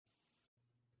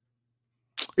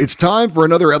It's time for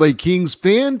another LA Kings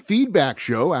fan feedback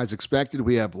show. As expected,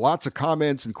 we have lots of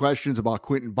comments and questions about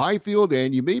Quinton Byfield,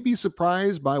 and you may be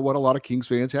surprised by what a lot of Kings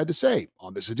fans had to say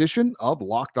on this edition of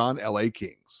Locked On LA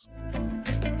Kings.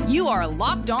 You are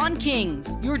Locked On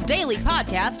Kings, your daily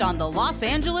podcast on the Los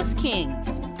Angeles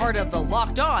Kings, part of the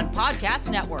Locked On Podcast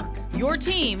Network, your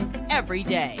team every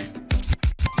day.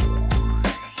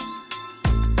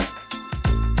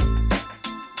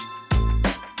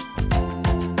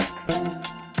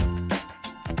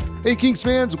 Hey, Kings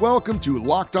fans, welcome to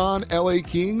Locked On LA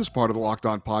Kings, part of the Locked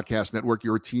On Podcast Network,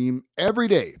 your team every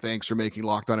day. Thanks for making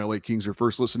Locked On LA Kings your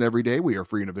first listen every day. We are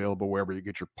free and available wherever you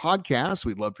get your podcasts.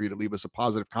 We'd love for you to leave us a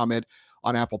positive comment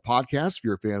on Apple Podcasts if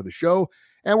you're a fan of the show.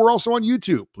 And we're also on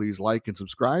YouTube. Please like and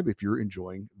subscribe if you're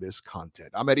enjoying this content.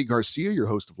 I'm Eddie Garcia, your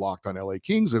host of Locked On LA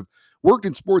Kings. I've worked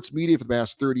in sports media for the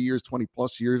past 30 years, 20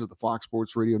 plus years at the Fox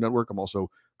Sports Radio Network. I'm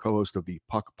also co-host of the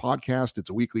Puck Podcast. It's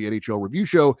a weekly NHL review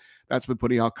show that's been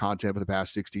putting out content for the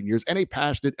past 16 years and a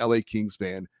passionate LA Kings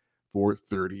fan for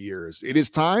 30 years. It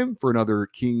is time for another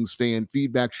Kings fan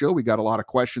feedback show. We got a lot of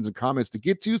questions and comments to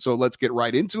get to, so let's get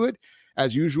right into it.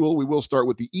 As usual, we will start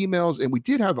with the emails, and we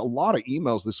did have a lot of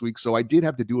emails this week, so I did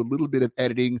have to do a little bit of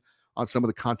editing on some of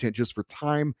the content just for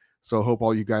time. So I hope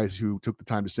all you guys who took the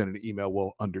time to send an email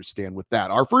will understand with that.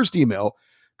 Our first email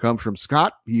comes from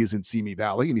Scott. He is in Simi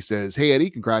Valley, and he says, "Hey,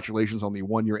 Eddie, congratulations on the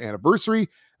 1-year anniversary.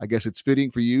 I guess it's fitting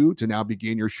for you to now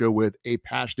begin your show with a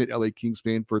passionate LA Kings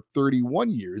fan for 31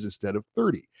 years instead of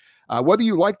 30. Whether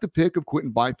you like the pick of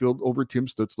Quinton Byfield over Tim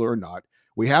Stützle or not,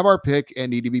 we have our pick and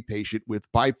need to be patient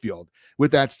with Byfield.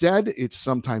 With that said, it's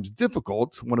sometimes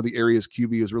difficult. One of the areas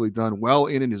QB has really done well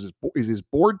in is his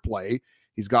board play.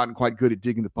 He's gotten quite good at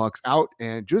digging the pucks out,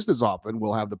 and just as often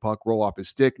will have the puck roll off his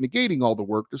stick, negating all the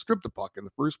work to strip the puck in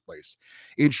the first place.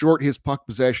 In short, his puck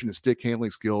possession and stick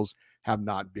handling skills have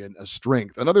not been a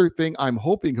strength. Another thing I'm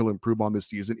hoping he'll improve on this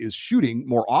season is shooting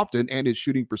more often and his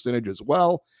shooting percentage as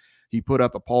well. He put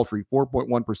up a paltry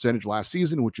 4.1 percentage last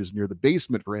season, which is near the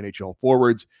basement for NHL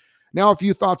forwards. Now, a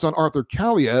few thoughts on Arthur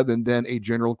Kaliyev, and then a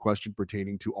general question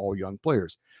pertaining to all young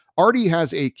players. Artie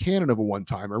has a cannon of a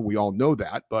one-timer. We all know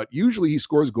that, but usually he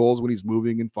scores goals when he's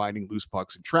moving and finding loose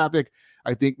pucks in traffic.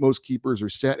 I think most keepers are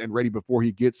set and ready before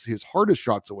he gets his hardest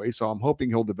shots away, so I'm hoping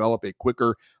he'll develop a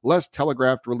quicker, less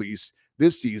telegraphed release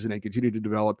this season and continue to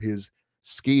develop his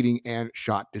skating and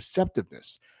shot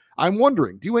deceptiveness. I'm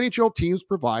wondering, do NHL teams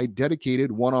provide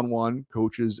dedicated one-on-one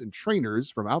coaches and trainers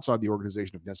from outside the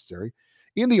organization if necessary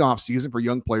in the offseason for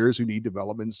young players who need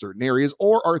development in certain areas,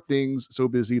 or are things so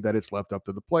busy that it's left up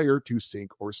to the player to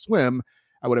sink or swim?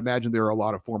 I would imagine there are a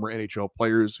lot of former NHL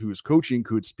players whose coaching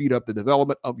could speed up the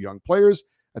development of young players.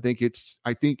 I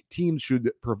think teams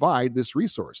should provide this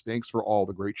resource. Thanks for all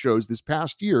the great shows this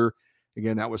past year."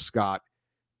 Again, that was Scott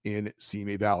in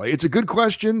Simi Valley. It's a good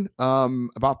question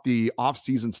about the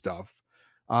off-season stuff.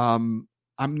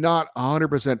 I'm not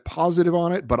 100% positive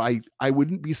on it, but I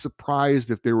wouldn't be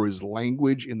surprised if there was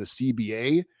language in the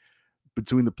CBA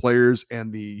between the players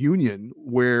and the union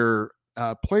where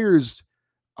players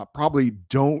probably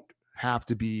don't have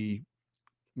to be,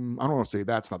 I don't want to say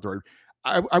that's not the right.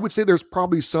 I would say there's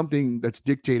probably something that's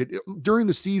dictated. During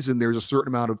the season, there's a certain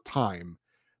amount of time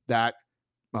that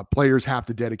players have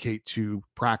to dedicate to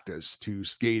practice, to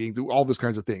skating, to all those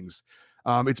kinds of things.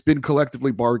 It's been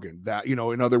collectively bargained that,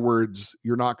 in other words,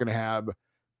 you're not going to have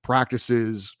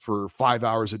practices for 5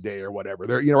 hours a day or whatever.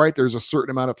 Right? There's a certain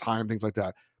amount of time, things like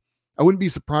that. I wouldn't be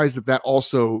surprised if that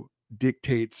also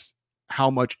dictates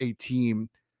how much a team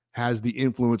has the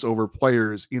influence over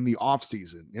players in the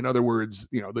offseason. In other words,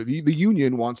 the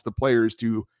union wants the players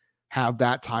to have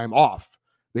that time off.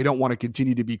 They don't want to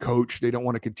continue to be coached. They don't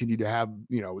want to continue to have,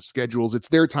 schedules. It's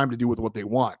their time to do with what they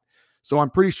want. So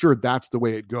I'm pretty sure that's the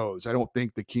way it goes. I don't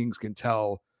think the Kings can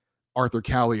tell Arthur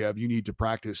Kaliyev, you need to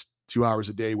practice 2 hours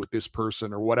a day with this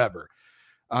person or whatever.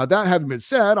 That having been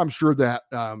said, I'm sure that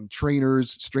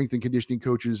trainers, strength and conditioning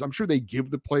coaches, I'm sure they give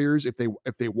the players, if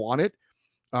they want it,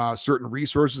 certain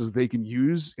resources they can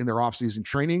use in their offseason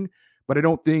training. But I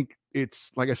don't think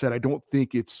it's, like I said, I don't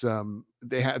think it's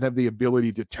they have the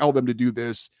ability to tell them to do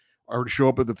this or to show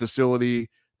up at the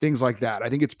facility, things like that. I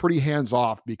think it's pretty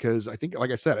hands-off because I think,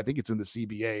 like I said, I think it's in the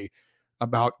CBA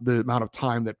about the amount of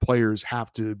time that players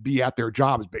have to be at their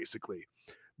jobs, basically.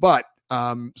 But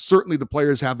certainly the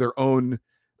players have their own,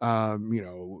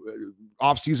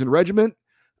 off-season regiment.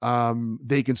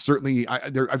 They can certainly,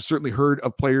 I've certainly heard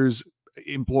of players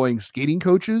employing skating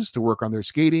coaches to work on their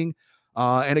skating.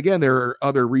 And again, there are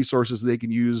other resources they can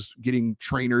use, getting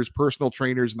trainers, personal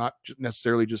trainers, not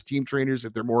necessarily just team trainers,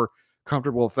 if they're more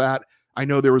comfortable with that. I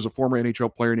know there was a former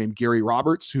NHL player named Gary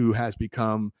Roberts who has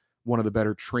become one of the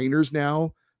better trainers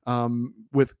now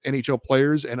with NHL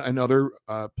players and other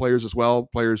players as well,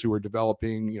 players who are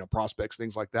developing, prospects,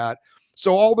 things like that.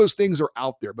 So all those things are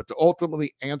out there. But to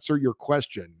ultimately answer your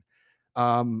question,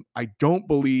 I don't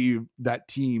believe that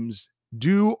teams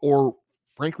do or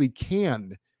frankly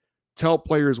can tell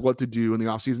players what to do in the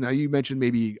offseason. Now, you mentioned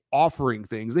maybe offering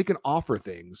things. They can offer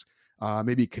things,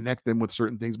 maybe connect them with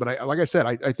certain things. But like I said,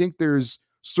 I think there's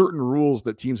certain rules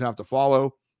that teams have to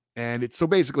follow. And it's up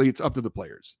to the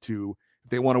players to, if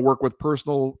they want to work with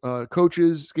personal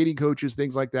coaches, skating coaches,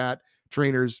 things like that,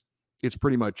 trainers, it's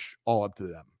pretty much all up to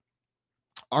them.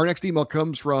 Our next email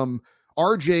comes from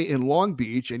RJ in Long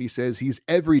Beach, and he says he's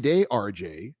everyday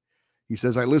RJ. He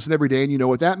says, I listen every day, and you know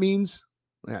what that means?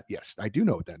 Yes, I do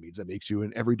know what that means. That makes you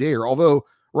an everydayer. Although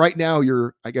right now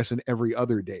you're, I guess, an every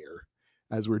other dayer,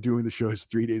 as we're doing the shows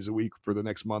 3 days a week for the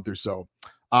next month or so.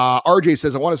 RJ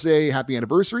says, I want to say happy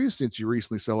anniversary since you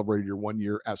recently celebrated your 1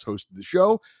 year as host of the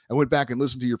show. I went back and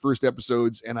listened to your first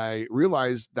episodes, and I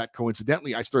realized that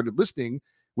coincidentally, I started listening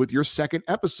with your second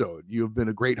episode. You have been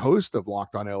a great host of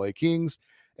Locked On LA Kings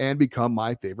and become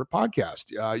my favorite podcast.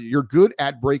 You're good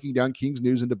at breaking down Kings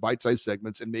news into bite-sized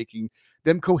segments and making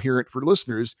them coherent for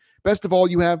listeners. Best of all,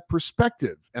 you have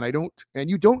perspective, and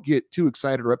you don't get too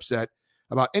excited or upset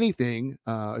about anything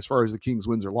as far as the Kings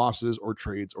wins or losses or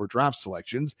trades or draft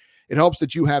selections. It helps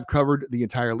that you have covered the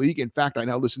entire league. In fact, I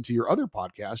now listen to your other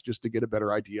podcast just to get a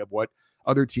better idea of what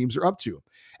other teams are up to.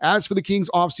 As for the Kings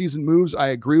offseason moves, I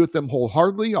agree with them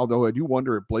wholeheartedly, although I do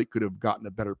wonder if Blake could have gotten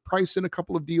a better price in a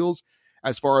couple of deals.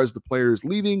 As far as the players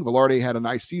leaving, Velarde had a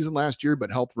nice season last year,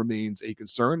 but health remains a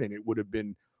concern, and it would have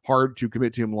been hard to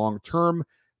commit to him long-term.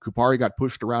 Kupari got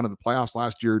pushed around in the playoffs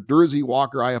last year. Durzi,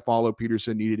 Walker, Iafallo,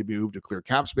 Peterson needed to move to clear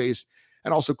cap space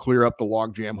and also clear up the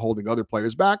logjam holding other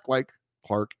players back like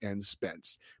Clark and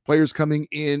Spence. Players coming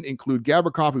in include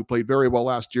Gavrikov, who played very well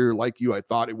last year. Like you, I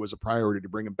thought it was a priority to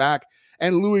bring him back.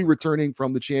 And Louis returning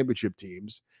from the championship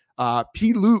teams.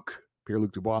 Pierre-Luc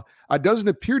Dubois, doesn't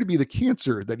appear to be the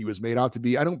cancer that he was made out to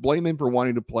be. I don't blame him for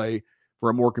wanting to play for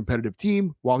a more competitive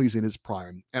team while he's in his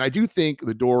prime. And I do think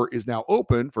the door is now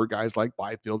open for guys like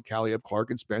Byfield, Kaliev, Clark,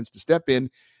 and Spence to step in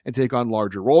and take on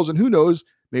larger roles. And who knows,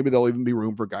 maybe there'll even be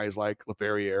room for guys like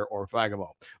Laferriere or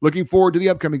Fagemo. Looking forward to the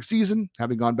upcoming season.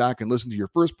 Having gone back and listened to your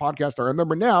first podcast, I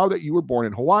remember now that you were born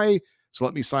in Hawaii. So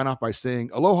let me sign off by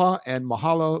saying aloha and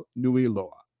mahalo nui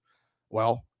loa.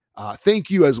 Well,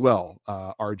 thank you as well,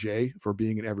 RJ, for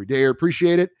being an everydayer.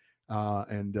 Appreciate it.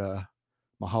 And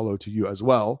mahalo to you as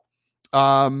well.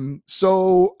 And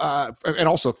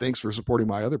also thanks for supporting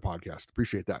my other podcast.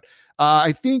 Appreciate that.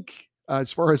 I think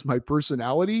as far as my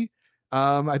personality,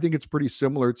 I think it's pretty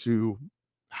similar to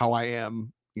how I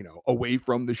am, away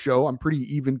from the show. I'm pretty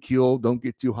even keel. Don't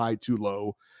get too high, too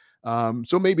low.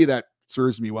 So maybe that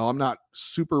serves me well. I'm not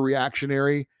super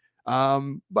reactionary.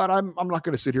 But I'm not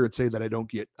going to sit here and say that I don't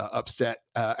get upset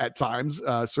at times,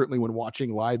 certainly when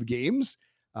watching live games.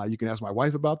 You can ask my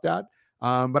wife about that.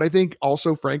 But I think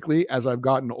also, frankly, as I've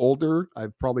gotten older,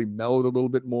 I've probably mellowed a little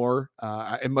bit more.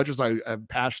 As much as I'm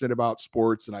passionate about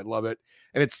sports and I love it,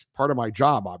 and it's part of my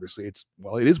job, obviously. It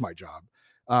is my job.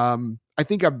 I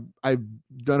think I've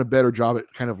done a better job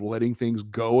at kind of letting things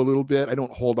go a little bit. I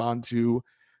don't hold on to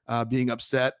being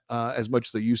upset as much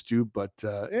as I used to, but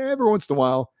every once in a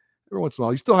while,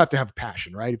 you still have to have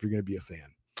passion, right? If you're going to be a fan.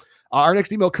 Our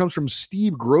next email comes from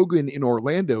Steve Grogan in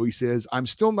Orlando. He says, I'm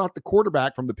still not the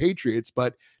quarterback from the Patriots,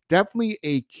 but definitely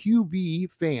a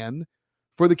QB fan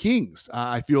for the Kings.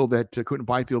 I feel that Quinton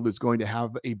Byfield is going to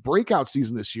have a breakout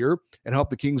season this year and help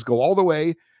the Kings go all the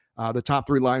way. The top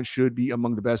three lines should be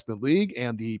among the best in the league,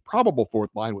 and the probable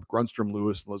fourth line with Grundstrom,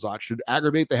 Lewis, and Lizotte should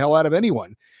aggravate the hell out of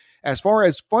anyone. As far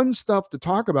as fun stuff to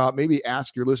talk about, maybe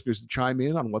ask your listeners to chime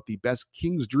in on what the best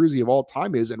Kings jersey of all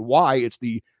time is and why it's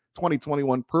the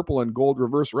 2021 purple and gold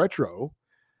reverse retro.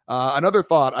 Another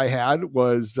thought I had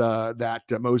was that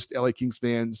most LA Kings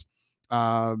fans,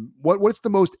 what's the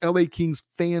most LA Kings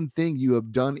fan thing you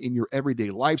have done in your everyday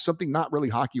life? Something not really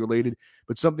hockey related,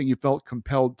 but something you felt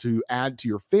compelled to add to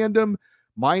your fandom.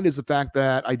 Mine is the fact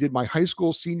that I did my high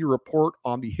school senior report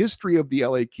on the history of the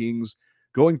LA Kings,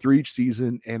 going through each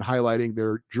season and highlighting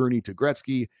their journey to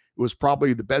Gretzky. It was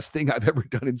probably the best thing I've ever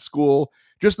done in school.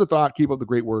 Just the thought, keep up the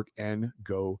great work and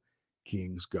go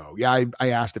Kings go. Yeah, I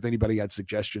asked if anybody had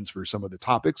suggestions for some of the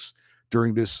topics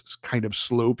during this kind of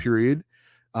slow period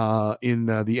in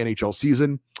the NHL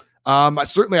season.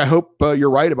 Certainly, I hope you're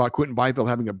right about Quinton Byfield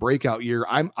having a breakout year.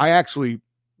 You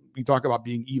talk about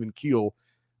being even keel.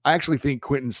 I actually think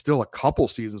Quinton's still a couple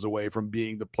seasons away from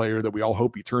being the player that we all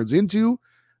hope he turns into.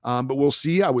 But we'll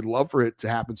see. I would love for it to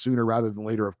happen sooner rather than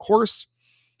later, of course.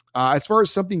 As far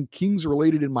as something Kings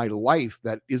related in my life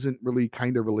that isn't really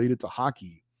kind of related to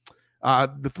hockey,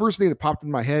 the first thing that popped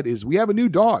in my head is we have a new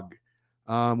dog.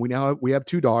 We have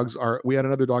 2 dogs. We had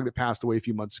another dog that passed away a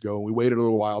few months ago, and we waited a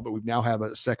little while, but we now have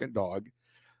a second dog.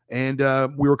 And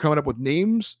we were coming up with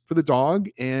names for the dog,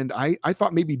 and I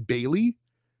thought maybe Bailey,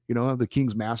 the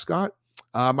Kings mascot.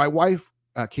 My wife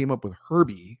came up with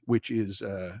Herbie, which is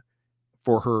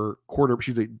for her quarterback.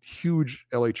 She's a huge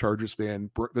LA Chargers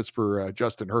fan. That's for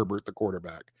Justin Herbert, the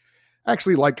quarterback. I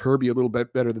actually liked Herbie a little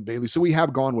bit better than Bailey, so we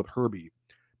have gone with Herbie.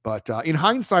 But in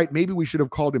hindsight, maybe we should have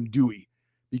called him Dewey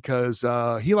because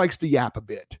he likes to yap a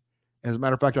bit. As a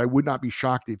matter of fact, I would not be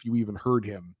shocked if you even heard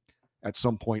him at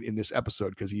some point in this episode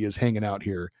because he is hanging out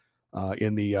here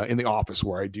in the office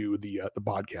where I do the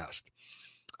podcast.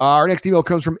 Our next email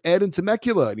comes from Ed in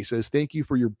Temecula, and he says, "Thank you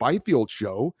for your Byfield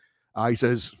show." He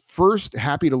says, "First,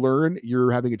 happy to learn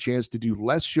you're having a chance to do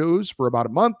less shows for about a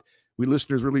month. We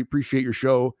listeners really appreciate your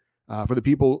show. For the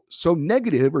people so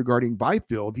negative regarding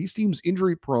Byfield, he seems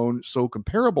injury prone, so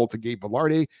comparable to Gabe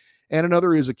Velarde, and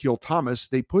another is Akil Thomas.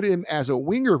 They put him as a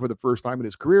winger for the first time in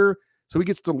his career, so he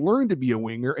gets to learn to be a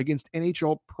winger against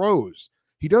NHL pros.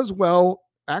 He does well.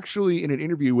 Actually, in an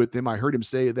interview with him, I heard him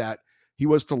say that he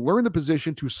was to learn the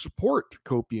position to support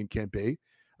Kopi and Kempe,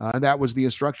 and that was the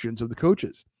instructions of the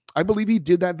coaches. I believe he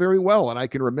did that very well, and I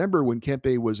can remember when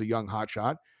Kempe was a young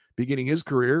hotshot, beginning his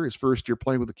career, his first year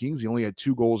playing with the Kings, he only had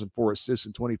 2 goals and 4 assists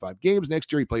in 25 games.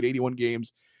 Next year, he played 81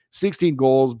 games, 16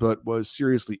 goals, but was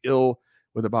seriously ill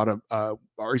with about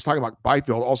or he's talking about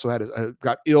Byfield, also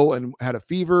got ill and had a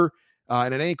fever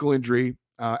and an ankle injury.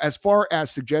 As far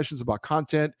as suggestions about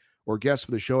content or guests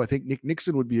for the show, I think Nick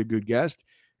Nixon would be a good guest,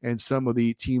 and some of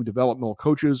the team developmental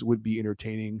coaches would be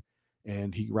entertaining.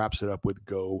 And he wraps it up with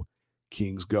 "Go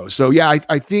Kings, go." So yeah,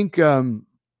 I think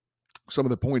some of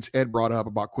the points Ed brought up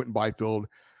about Quinton Byfield.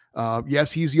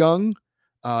 Yes, he's young.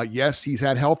 Yes, he's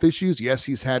had health issues. Yes,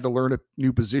 he's had to learn a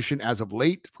new position as of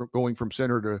late, going from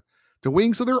center to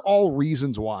wing. So they're all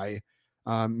reasons why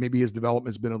maybe his development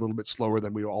has been a little bit slower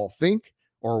than we all think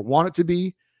or want it to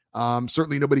be.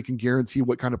 Certainly nobody can guarantee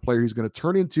what kind of player he's going to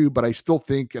turn into, but I still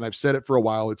think, and I've said it for a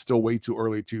while, it's still way too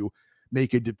early to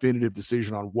make a definitive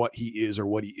decision on what he is or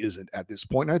what he isn't at this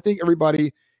point. And I think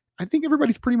everybody's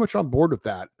pretty much on board with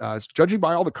that, judging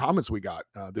by all the comments we got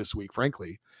this week,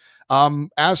 frankly.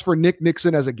 As for Nick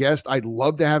Nixon as a guest, I'd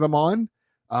love to have him on.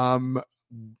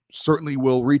 Certainly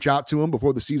will reach out to him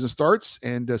before the season starts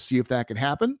and see if that can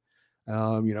happen.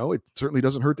 It certainly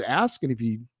doesn't hurt to ask. And if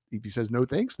he says no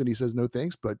thanks, then he says no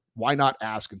thanks, but why not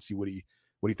ask and see what he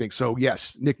thinks? So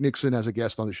yes, Nick Nixon as a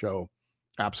guest on the show.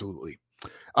 Absolutely.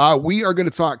 We are going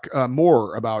to talk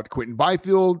more about Quinton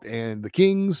Byfield and the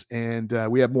Kings, and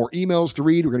we have more emails to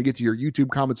read. We're going to get to your YouTube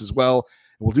comments as well.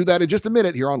 And we'll do that in just a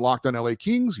minute here on Locked On LA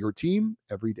Kings, your team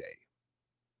every day.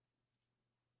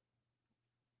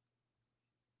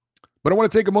 But I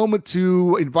want to take a moment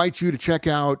to invite you to check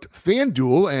out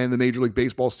FanDuel and the Major League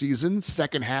Baseball season.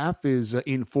 Second half is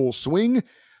in full swing.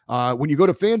 When you go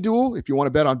to FanDuel, if you want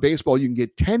to bet on baseball, you can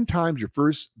get 10 times your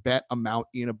first bet amount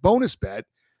in a bonus bet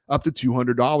up to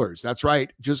 $200. That's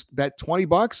right. Just bet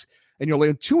 $20 and you'll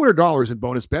land $200 in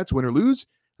bonus bets, win or lose.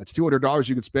 That's $200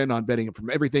 you can spend on betting from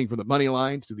everything from the money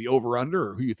line to the over-under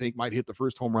or who you think might hit the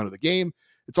first home run of the game.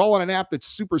 It's all on an app that's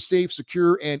super safe,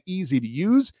 secure, and easy to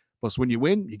use. Plus, when you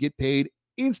win, you get paid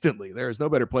instantly. There is no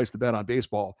better place to bet on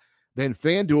baseball than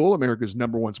FanDuel, America's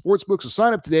 #1 sportsbook. So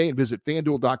sign up today and visit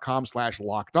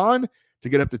FanDuel.com/lockedon to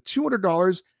get up to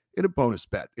 $200 in a bonus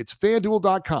bet. It's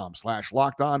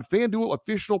FanDuel.com/lockedon, FanDuel,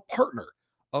 official partner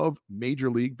of Major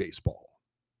League Baseball.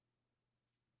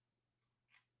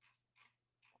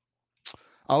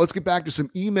 Let's get back to some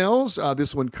emails.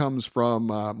 This one comes from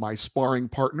my sparring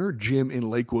partner, Jim in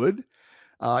Lakewood.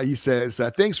 He says,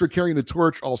 thanks for carrying the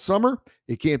torch all summer.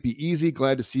 It can't be easy.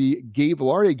 Glad to see Gabe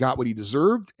Velarde got what he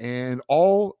deserved and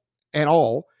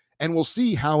we'll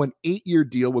see how an 8-year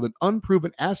deal with an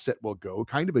unproven asset will go.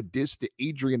 Kind of a diss to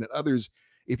Adrian and others,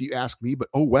 if you ask me, but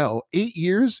oh well, 8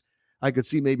 years. I could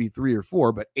see maybe 3 or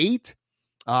 4, but 8.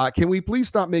 Can we please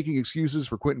stop making excuses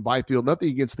for Quinton Byfield? Nothing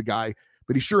against the guy,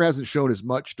 but he sure hasn't shown as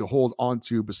much to hold on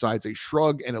to besides a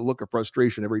shrug and a look of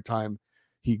frustration every time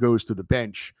he goes to the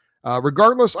bench.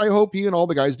 Regardless, I hope he and all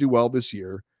the guys do well this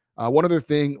year. One other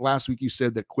thing, last week you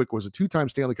said that Quick was a 2-time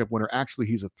Stanley Cup winner. Actually,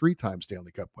 he's a 3-time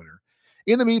Stanley Cup winner.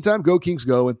 In the meantime, go Kings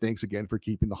go, and thanks again for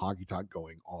keeping the hockey talk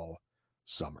going all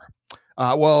summer.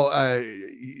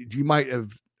 You might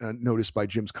have noticed by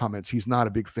Jim's comments, he's not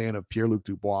a big fan of Pierre-Luc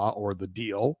Dubois or the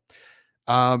deal.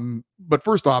 But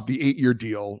first off, the 8-year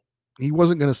deal, he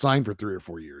wasn't going to sign for 3 or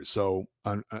 4 years. So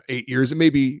 8 years, and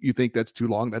maybe you think that's too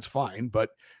long. That's fine. But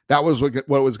that was what it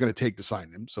was going to take to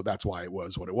sign him. So that's why it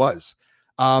was what it was.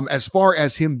 As far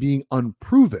as him being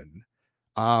unproven,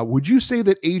 would you say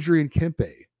that Adrian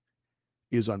Kempe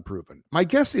is unproven? My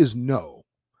guess is no.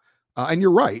 And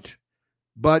you're right.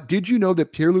 But did you know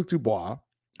that Pierre-Luc Dubois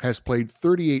has played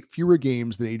 38 fewer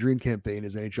games than Adrian Kempe in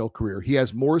his NHL career? He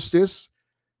has more assists,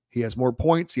 he has more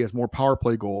points, he has more power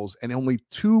play goals, and only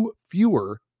 2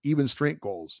 fewer even strength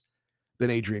goals than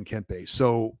Adrian Kempe.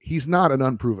 So he's not an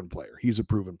unproven player. He's a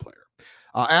proven player.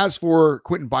 As for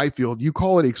Quinton Byfield, you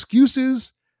call it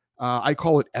excuses. I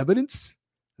call it evidence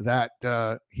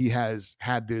that he has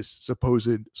had this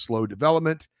supposed slow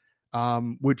development,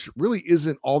 which really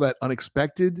isn't all that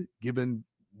unexpected given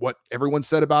what everyone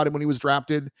said about him when he was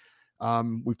drafted.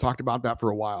 We've talked about that for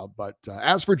a while. But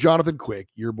as for Jonathan Quick,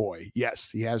 your boy,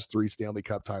 yes, he has 3 Stanley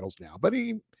Cup titles now, but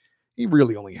he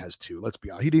really only has 2. Let's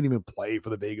be honest. He didn't even play for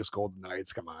the Vegas Golden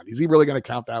Knights. Come on. Is he really going to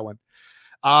count that one?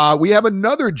 We have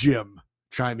another Jim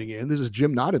chiming in. This is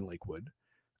Jim not in Lakewood.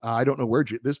 I don't know where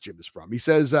this Jim is from. He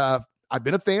says, I've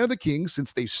been a fan of the Kings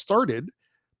since they started,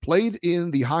 played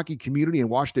in the hockey community and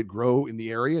watched it grow in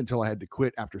the area until I had to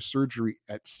quit after surgery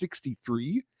at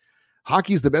 63.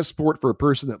 Hockey is the best sport for a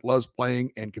person that loves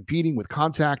playing and competing with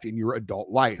contact in your adult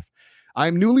life.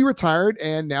 I'm newly retired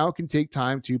and now can take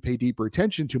time to pay deeper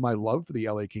attention to my love for the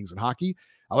LA Kings and hockey.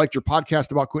 I liked your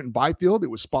podcast about Quinton Byfield.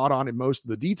 It was spot on in most of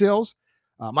the details.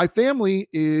 My family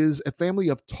is a family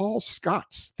of tall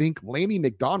Scots. Think Lanny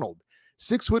McDonald,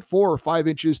 6'4" or 5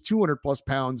 inches, 200 plus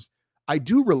pounds. I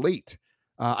do relate.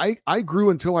 I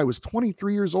grew until I was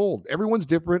 23 years old. Everyone's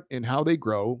different in how they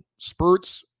grow.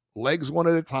 Spurts, legs one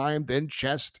at a time, then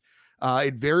chest.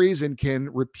 It varies and can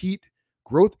repeat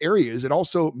growth areas. It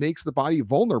also makes the body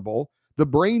vulnerable. The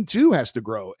brain too has to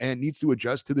grow and needs to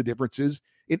adjust to the differences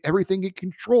in everything it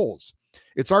controls.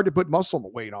 It's hard to put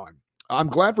muscle weight on. I'm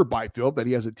glad for Byfield that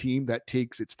he has a team that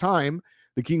takes its time.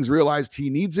 The Kings realized he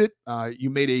needs it. You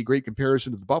made a great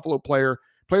comparison to the Buffalo player.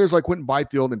 Players like Quinton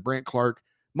Byfield and Brandt Clarke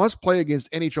must play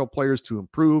against NHL players to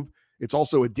improve. It's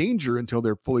also a danger until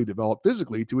they're fully developed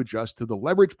physically to adjust to the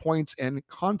leverage points and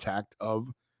contact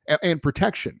and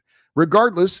protection.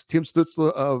 Regardless, Tim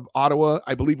Stützle of Ottawa,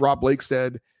 I believe Rob Blake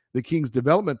said the Kings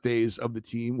development phase of the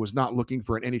team was not looking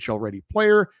for an NHL-ready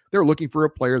player. They're looking for a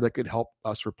player that could help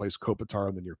us replace Kopitar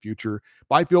in the near future.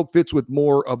 Byfield fits with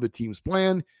more of the team's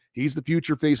plan. He's the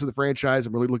future face of the franchise.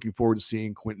 I'm really looking forward to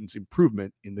seeing Quinton's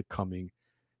improvement in the coming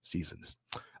seasons.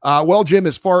 Well, Jim,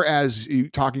 as far as you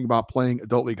talking about playing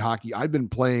adult league hockey, I've been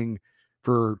playing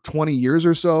for 20 years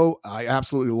or so. I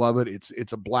absolutely love it.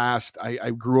 It's a blast.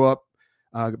 I grew up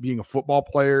being a football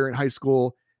player in high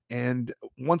school. And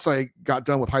once I got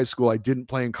done with high school, I didn't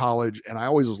play in college. And I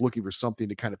always was looking for something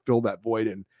to kind of fill that void.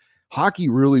 And hockey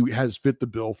really has fit the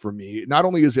bill for me. Not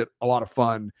only is it a lot of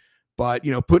fun, but,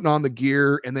 putting on the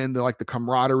gear and then the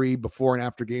camaraderie before and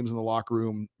after games in the locker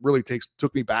room really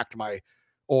took me back to my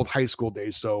old high school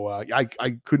days. So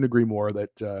I couldn't agree more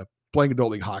that playing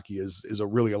adult league hockey is a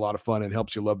lot of fun and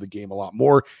helps you love the game a lot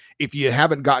more. If you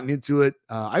haven't gotten into it,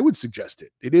 I would suggest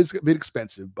it. It is a bit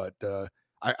expensive, but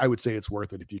I would say it's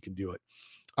worth it if you can do it.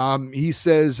 He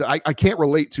says, I can't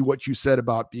relate to what you said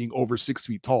about being over 6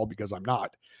 feet tall because I'm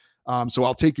not. So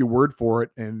I'll take your word for it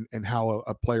and how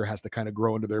a player has to kind of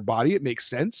grow into their body. It makes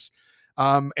sense.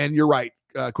 And you're right.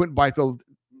 Quinton Byfield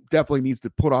definitely needs to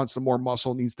put on some more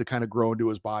muscle, needs to kind of grow into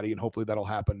his body, and hopefully that'll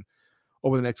happen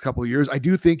over the next couple of years. I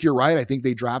do think you're right. I think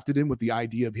they drafted him with the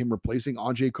idea of him replacing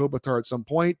Anze Kopitar at some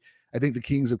point. I think the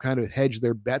Kings have kind of hedged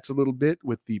their bets a little bit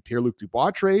with the Pierre-Luc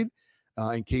Dubois trade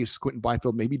in case Quinton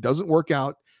Byfield maybe doesn't work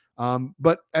out.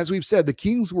 But as we've said, the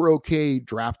Kings were okay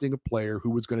drafting a player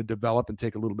who was going to develop and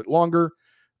take a little bit longer.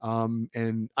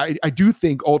 And I do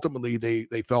think ultimately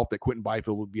they felt that Quinton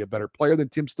Byfield would be a better player than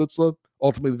Tim Stützle.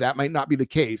 Ultimately, that might not be the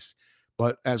case.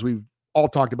 But as we've all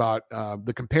talked about,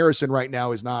 the comparison right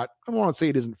now is not, I don't want to say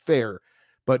it isn't fair,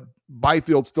 but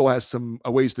Byfield still has some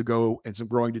ways to go and some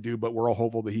growing to do, but we're all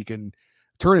hopeful that he can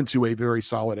turn into a very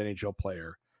solid NHL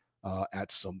player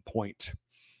at some point.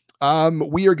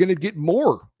 We are going to get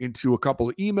more into a couple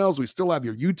of emails. We still have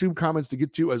your YouTube comments to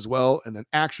get to as well, and an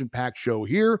action-packed show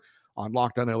here on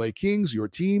Locked On LA Kings, your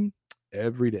team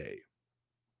every day.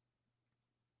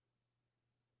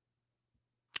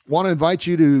 Want to invite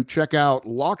you to check out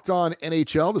Locked On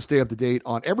NHL to stay up to date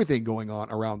on everything going on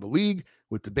around the league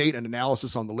with debate and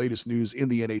analysis on the latest news in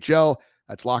the NHL.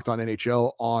 That's Locked On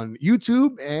NHL on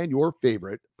YouTube and your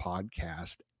favorite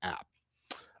podcast app.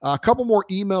 A couple more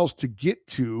emails to get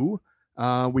to.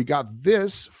 We got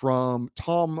this from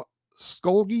Tom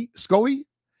Scully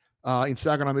in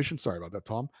Saginaw Mission. Sorry about that,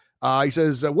 Tom. He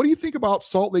says, what do you think about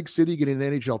Salt Lake City getting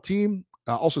an NHL team?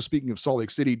 Also, speaking of Salt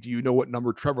Lake City, do you know what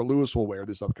number Trevor Lewis will wear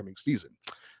this upcoming season?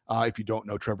 If you don't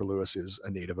know, Trevor Lewis is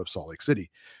a native of Salt Lake City.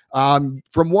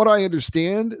 From what I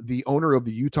understand, the owner of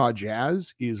the Utah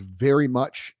Jazz is very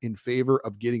much in favor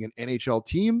of getting an NHL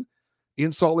team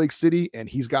in Salt Lake City, and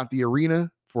he's got the arena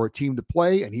for a team to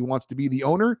play, and he wants to be the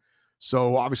owner.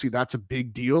 So obviously that's a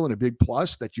big deal and a big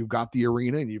plus that you've got the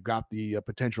arena and you've got the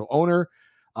potential owner.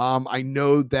 I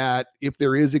know that if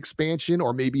there is expansion,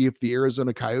 or maybe if the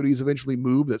Arizona Coyotes eventually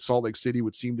move, that Salt Lake City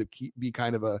would seem to be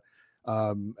kind of a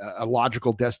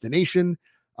logical destination.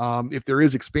 If there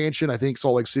is expansion, I think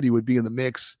Salt Lake City would be in the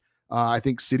mix. I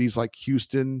think cities like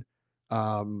Houston,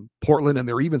 Portland, and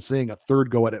they're even saying a third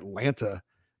go at Atlanta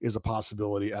is a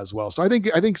possibility as well. So I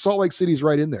think Salt Lake City is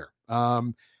right in there.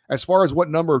 As far as what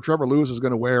number Trevor Lewis is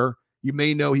going to wear, you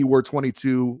may know he wore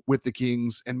 22 with the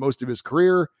Kings and most of his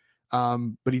career.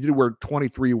 But he did wear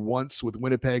 23 once with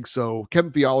Winnipeg. So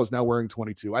Kevin Fiala is now wearing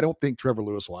 22. I don't think Trevor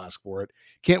Lewis will ask for it.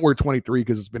 Can't wear 23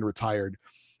 because it's been retired.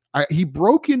 He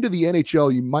broke into the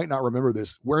NHL, you might not remember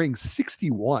this, wearing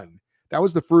 61. That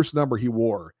was the first number he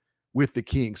wore with the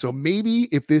Kings. So maybe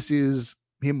if this is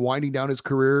him winding down his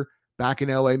career back in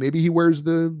LA, maybe he wears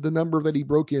the number that he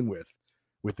broke in with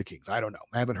the Kings. I don't know.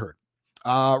 I haven't heard.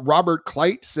 Robert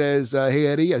Kleit says, hey,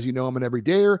 Eddie, as you know, I'm an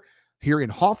everydayer here in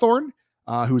Hawthorne.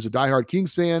 Who is a diehard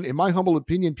Kings fan. In my humble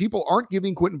opinion, people aren't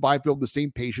giving Quinton Byfield the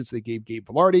same patience they gave Gabe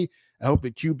Vilardi. I hope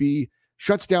that QB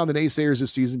shuts down the naysayers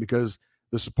this season because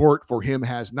the support for him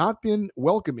has not been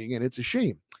welcoming, and it's a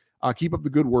shame. Keep up the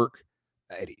good work,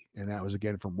 Eddie. And that was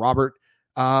again from Robert.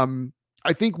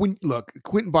 I think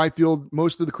Quinton Byfield,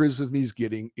 most of the criticism he's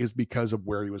getting is because of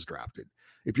where he was drafted.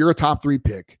 If you're a top 3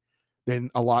 pick, then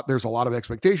there's a lot of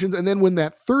expectations. And then when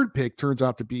that third pick turns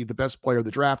out to be the best player of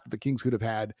the draft that the Kings could have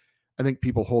had, I think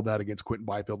people hold that against Quinton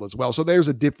Byfield as well. So there's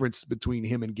a difference between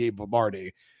him and Gabe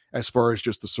Vilardi as far as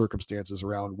just the circumstances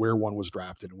around where one was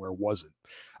drafted and where wasn't.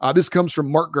 This comes from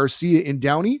Mark Garcia in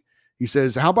Downey. He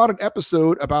says, how about an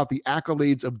episode about the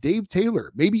accolades of Dave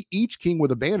Taylor? Maybe each King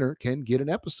with a banner can get an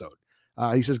episode.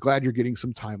 He says, glad you're getting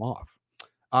some time off.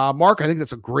 Mark, I think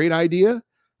that's a great idea.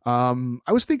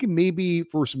 I was thinking maybe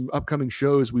for some upcoming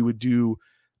shows, we would do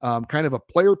kind of a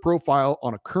player profile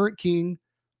on a current King,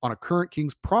 on a current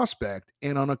Kings prospect,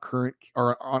 and on a current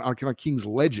or on a Kings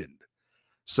legend.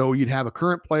 So you'd have a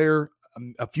current player,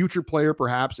 a future player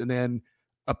perhaps, and then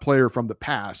a player from the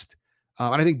past.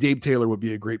 And I think Dave Taylor would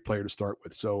be a great player to start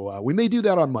with. So we may do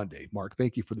that on Monday. Mark,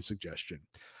 thank you for the suggestion.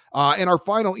 And our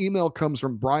final email comes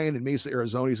from Brian in Mesa,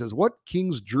 Arizona. He says, what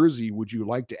Kings jersey would you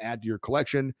like to add to your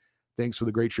collection? Thanks for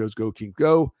the great shows. Go King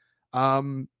Go.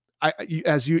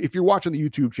 If you're watching the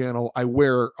YouTube channel, I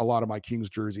wear a lot of my Kings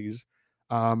jerseys.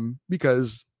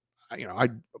 Because,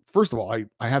 first of all,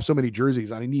 I have so many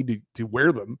jerseys, I need to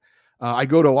wear them. I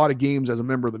go to a lot of games as a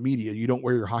member of the media. You don't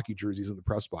wear your hockey jerseys in the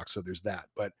press box. So there's that.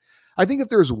 But I think if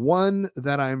there's one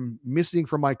that I'm missing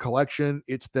from my collection,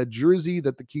 it's the jersey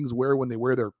that the Kings wear when they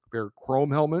wear their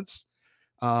chrome helmets.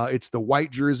 It's the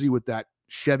white jersey with that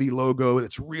Chevy logo.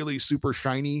 That's really super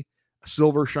shiny,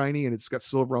 silver shiny, and it's got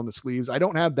silver on the sleeves. I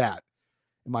don't have that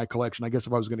in my collection. I guess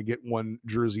if I was going to get one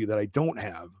jersey that I don't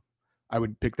have, I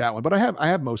would pick that one, but I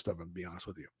have most of them, to be honest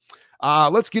with you.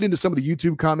 Let's get into some of the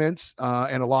YouTube comments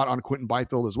and a lot on Quinton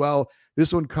Byfield as well.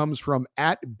 This one comes from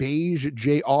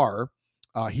 @BeigeJR.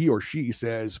 He or she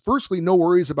says, firstly, no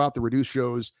worries about the reduced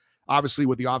shows. Obviously,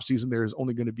 with the offseason, there's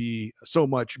only going to be so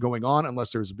much going on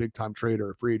unless there's a big time trade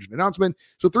or a free agent announcement.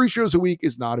 So 3 shows a week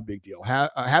is not a big deal. I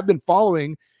have been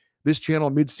following this channel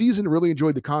mid-season, really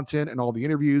enjoyed the content and all the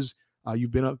interviews.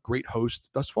 You've been a great host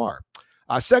thus far.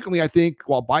 Secondly, I think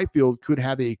while Byfield could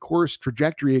have a course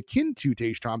trajectory akin to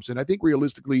Tage Thompson, I think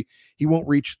realistically he won't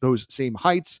reach those same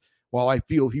heights. While I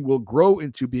feel he will grow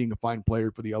into being a fine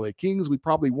player for the LA Kings, we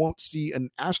probably won't see an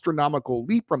astronomical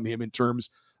leap from him in terms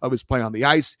of his play on the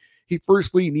ice. He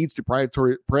firstly needs to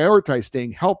prioritize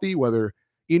staying healthy, whether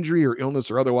injury or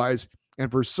illness or otherwise. And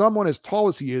for someone as tall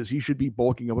as he is, he should be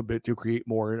bulking up a bit to create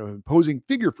more of an imposing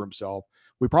figure for himself.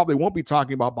 We probably won't be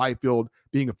talking about Byfield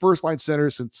being a first-line center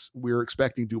since we're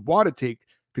expecting Dubois to take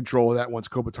control of that once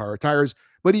Kopitar retires,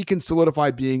 but he can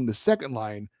solidify being the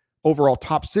second-line overall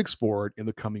top 6 forward in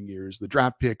the coming years. The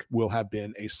draft pick will have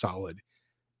been a solid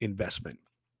investment.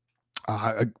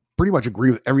 I pretty much agree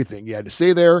with everything you had to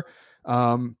say there.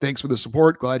 Thanks for the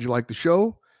support. Glad you liked the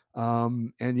show.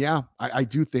 And yeah, I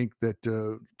do think that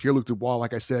Pierre-Luc Dubois,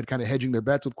 like I said, kind of hedging their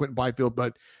bets with Quinton Byfield.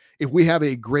 But if we have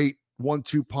a great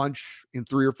 1-2 punch in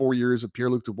 3 or 4 years of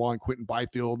Pierre-Luc Dubois and Quinton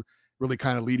Byfield really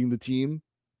kind of leading the team,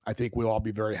 I think we'll all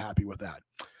be very happy with that.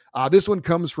 This one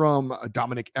comes from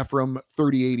Dominic Ephraim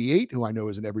 3088, who I know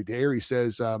is an everydayer. He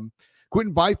says,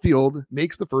 Quinton Byfield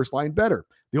makes the first line better.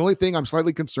 The only thing I'm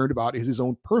slightly concerned about is his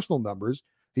own personal numbers.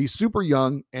 He's super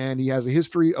young, and he has a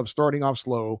history of starting off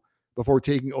slow before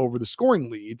taking over the scoring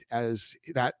lead as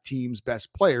that team's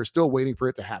best player. Still waiting for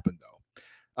it to happen, though.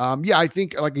 I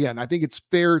think it's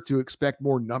fair to expect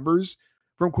more numbers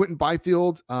from Quinton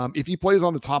Byfield. If he plays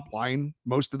on the top line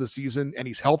most of the season and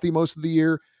he's healthy most of the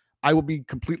year, I will be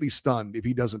completely stunned if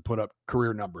he doesn't put up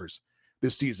career numbers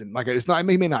this season. Like, it's not,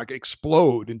 he may not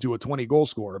explode into a 20 goal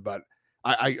scorer, but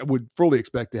I would fully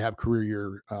expect to have career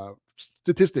year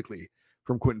statistically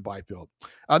from Quinton Byfield.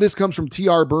 This comes from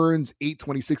TR Burns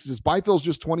 826. It says Byfield's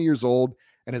just 20 years old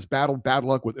and has battled bad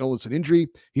luck with illness and injury.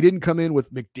 He didn't come in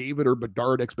with McDavid or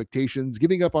Bedard expectations.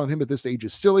 Giving up on him at this age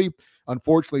is silly.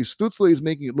 Unfortunately, Stützle is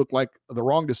making it look like the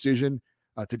wrong decision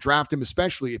to draft him,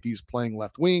 especially if he's playing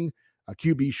left wing.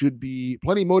 QB should be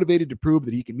plenty motivated to prove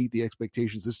that he can meet the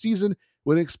expectations this season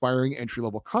with an expiring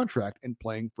entry-level contract and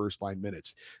playing first-line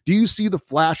minutes. Do you see the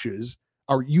flashes,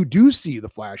 or you do see the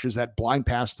flashes? That blind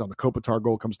pass on the Kopitar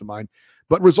goal comes to mind,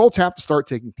 but results have to start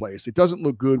taking place. It doesn't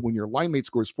look good when your line mate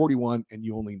scores 41 and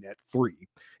you only net 3.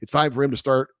 It's time for him to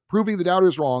start proving the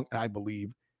doubters wrong, and I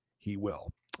believe he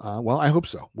will. Well, I hope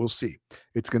so. We'll see.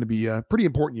 It's going to be a pretty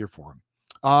important year for him.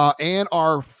 And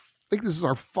I think this is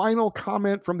our final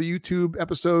comment from the YouTube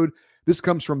episode. This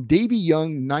comes from Davey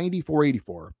Young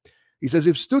 9484. He says,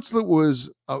 if Stützle was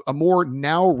a more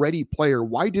now ready player,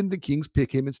 why didn't the Kings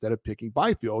pick him instead of picking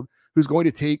Byfield, who's going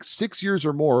to take 6 years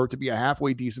or more to be a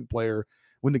halfway decent player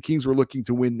when the Kings were looking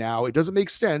to win now? It doesn't make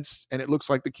sense, and it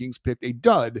looks like the Kings picked a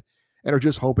dud and are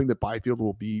just hoping that Byfield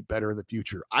will be better in the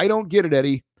future. I don't get it,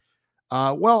 Eddie.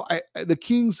 The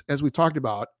Kings, as we talked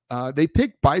about, they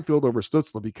picked Byfield over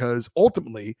Stützle because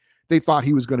ultimately they thought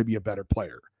he was going to be a better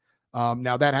player.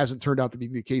 Now, that hasn't turned out to be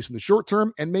the case in the short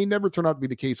term and may never turn out to be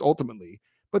the case ultimately,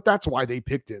 but that's why they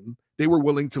picked him. They were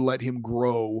willing to let him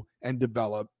grow and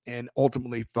develop and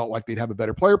ultimately felt like they'd have a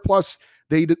better player. Plus,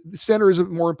 the center is a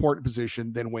more important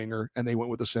position than winger, and they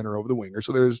went with the center over the winger.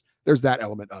 So there's that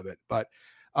element of it. But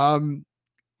I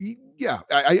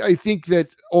think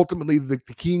that ultimately the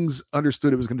Kings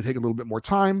understood it was going to take a little bit more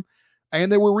time,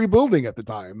 and they were rebuilding at the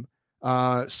time.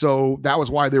 So that was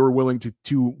why they were willing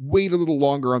to wait a little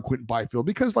longer on Quinton Byfield,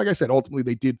 because like I said, ultimately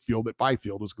they did feel that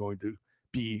Byfield was going to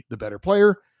be the better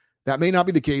player. That may not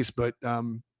be the case, but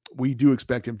we do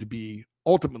expect him to be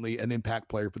ultimately an impact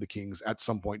player for the Kings at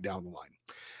some point down the line.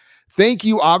 Thank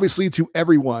you, obviously, to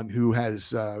everyone who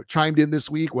has chimed in this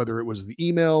week, whether it was the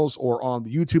emails or on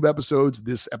the YouTube episodes.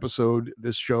 This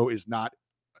show is not,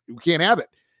 we can't have it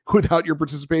without your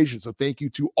participation. So thank you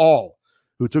to all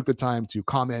who took the time to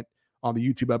comment on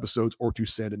the YouTube episodes or to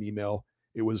send an email.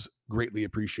 It was greatly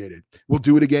appreciated. We'll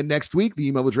do it again next week. The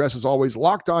email address is always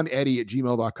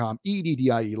lockedoneddie@gmail.com,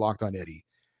 EDDIE,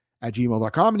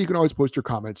 lockedoneddie@gmail.com. And you can always post your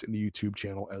comments in the YouTube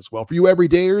channel as well. For you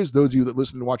everydayers, those of you that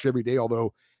listen and watch every day,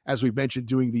 although, as we've mentioned,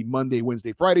 doing the Monday,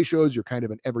 Wednesday, Friday shows, you're kind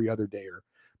of an every other dayer.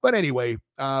 But anyway,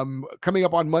 coming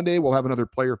up on Monday, we'll have another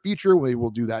player feature. We will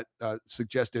do that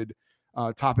suggested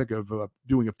topic of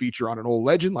doing a feature on an old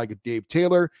legend like a Dave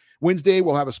Taylor. Wednesday,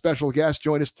 we'll have a special guest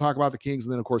join us to talk about the Kings.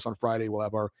 And then, of course, on Friday, we'll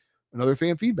have another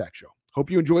fan feedback show.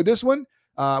 Hope you enjoyed this one.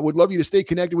 Would love you to stay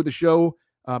connected with the show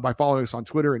by following us on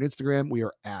Twitter and Instagram. We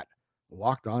are at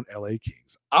Locked On LA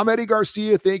Kings. I'm Eddie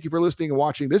Garcia. Thank you for listening and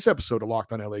watching this episode of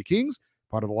Locked On LA Kings,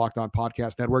 part of the Locked On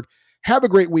Podcast Network. Have a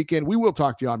great weekend. We will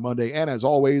talk to you on Monday. And as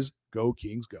always, go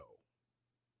Kings, go.